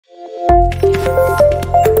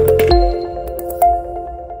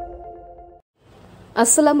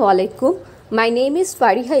Assalamu alaikum. My name is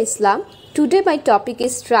Fariha Islam. Today my topic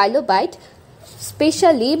is trilobite.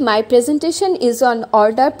 Specially, my presentation is on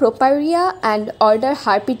order Properia and order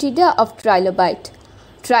Herpetida of trilobite.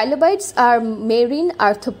 Trilobites are marine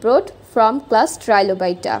arthropod from class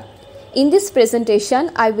Trilobita. In this presentation,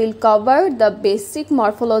 I will cover the basic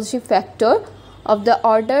morphology factor of the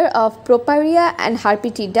order of Properia and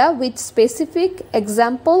Herpetida with specific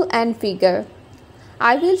example and figure.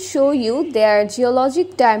 I will show you their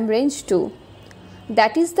geologic time range too.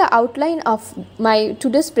 That is the outline of my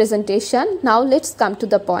today's presentation. Now let's come to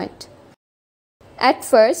the point. At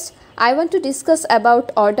first, I want to discuss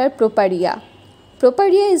about order Properia.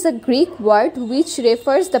 Properia is a Greek word which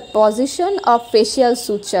refers the position of facial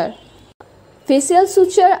suture. Facial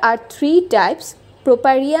suture are three types: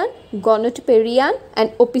 Properian, Gonotoperian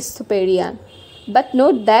and Opisthotherian. But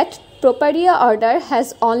note that Properia order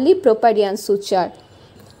has only Properian suture.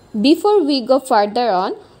 Before we go further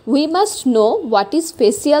on, we must know what is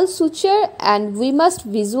facial suture and we must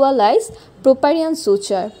visualize Properian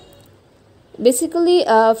suture. Basically,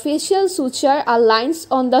 facial suture are lines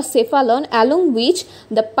on the cephalon along which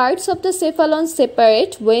the parts of the cephalon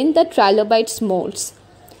separate when the trilobites molts.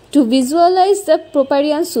 To visualize the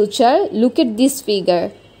Properian suture, look at this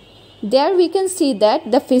figure. There we can see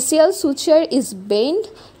that the facial suture is bent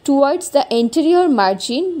towards the anterior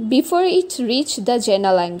margin before it reaches the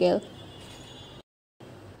genal angle.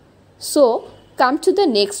 So, come to the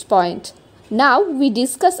next point. Now we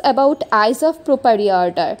discuss about eyes of Properia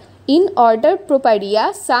order. In order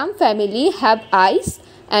Properia, some families have eyes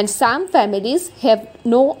and some families have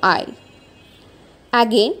no eye.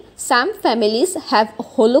 Again, some families have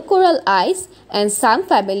holocoral eyes and some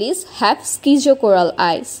families have schizocoral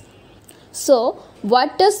eyes. So,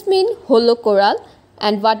 what does mean holocoral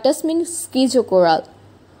and what does mean schizocoral?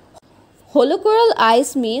 Holocoral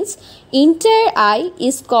eyes means entire eye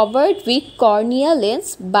is covered with cornea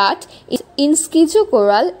lens, but in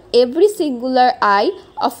schizocoral, every singular eye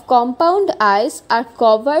of compound eyes are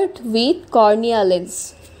covered with cornea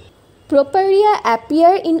lens. Properia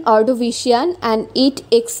appear in Ordovician and it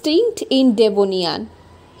extinct in Devonian.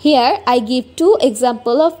 Here I give two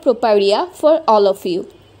examples of Properia for all of you.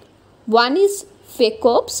 One is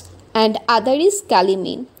Phacops and other is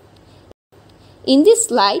Calimene. In this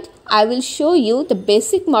slide, I will show you the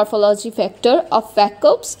basic morphology factor of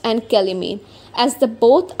Phacops and Calimene as the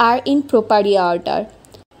both are in Properia order.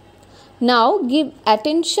 Now give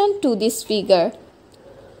attention to this figure.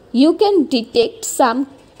 You can detect some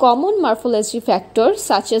common morphology factors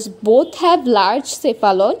such as both have large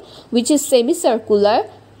cephalon which is semicircular.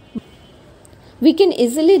 We can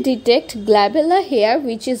easily detect glabella here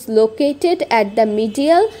which is located at the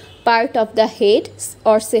medial part of the head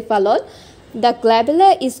or cephalon. The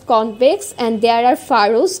glabella is convex and there are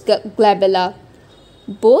furrows glabella.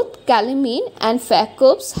 Both Calimene and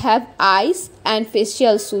Phacops have eyes and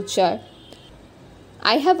facial suture.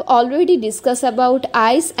 I have already discussed about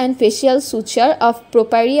eyes and facial suture of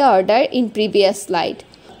Properia order in previous slide.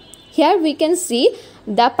 Here we can see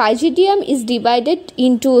the pygidium is divided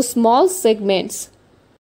into small segments.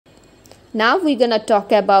 Now we're gonna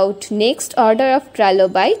talk about next order of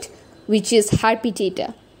trilobite, which is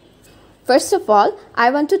Herpetida. First of all, I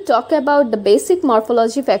want to talk about the basic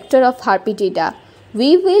morphology factor of Herpetida.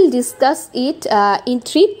 We will discuss it in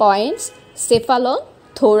 3 points: cephalon,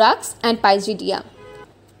 thorax and pygidium.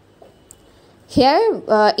 Here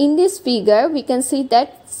in this figure, we can see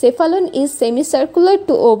that cephalon is semicircular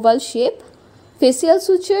to oval shape. Facial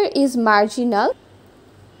suture is marginal.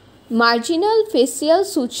 Marginal facial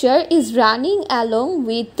suture is running along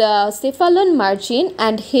with the cephalon margin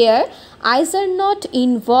and here eyes are not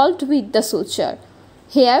involved with the suture.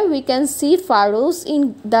 Here we can see furrows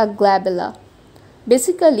in the glabella.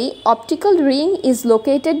 Basically, optical ring is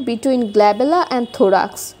located between glabella and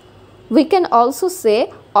thorax. We can also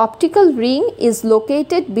say optical ring is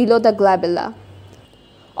located below the glabella.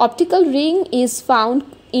 Optical ring is found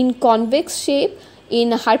in convex shape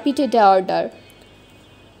in Herpetida order.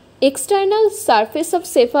 External surface of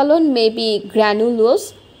cephalon may be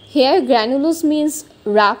granulose. Here granulose means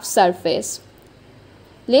rough surface.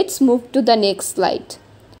 Let's move to the next slide.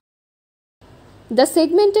 The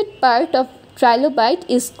segmented part of trilobite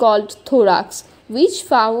is called thorax, which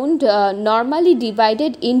found normally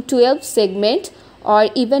divided in 12 segments or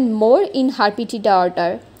even more in Herpetida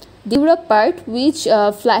order. The dura part which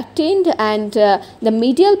flattened and the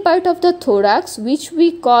medial part of the thorax which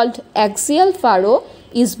we called axial furrow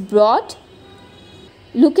is broad.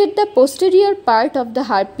 Look at the posterior part of the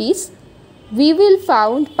herpes. We will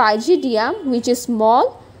found pygidium which is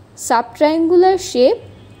small, subtriangular shape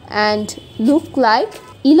and look like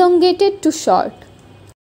elongated to short.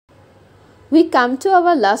 We come to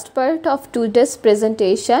our last part of today's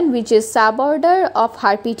presentation, which is suborder of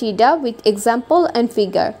Herpetida with example and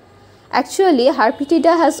figure. Actually,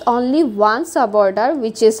 Herpetida has only one suborder,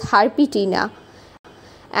 which is Herpetina,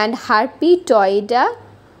 and Herpetoida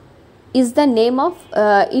is the name of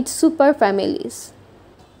its superfamilies.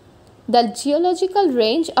 The geological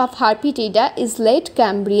range of Herpetida is late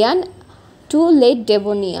Cambrian to late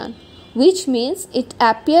Devonian, which means it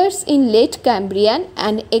appears in late Cambrian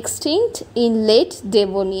and extinct in late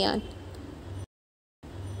Devonian.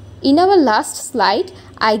 In our last slide,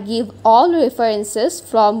 I give all references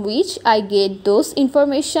from which I get those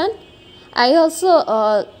information. I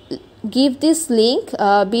also give this link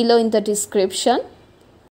below in the description.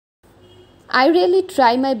 I really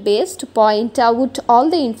try my best to point out all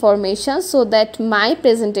the information so that my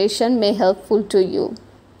presentation may helpful to you.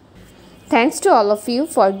 Thanks to all of you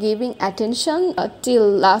for giving attention till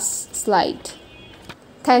last slide.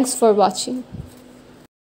 Thanks for watching.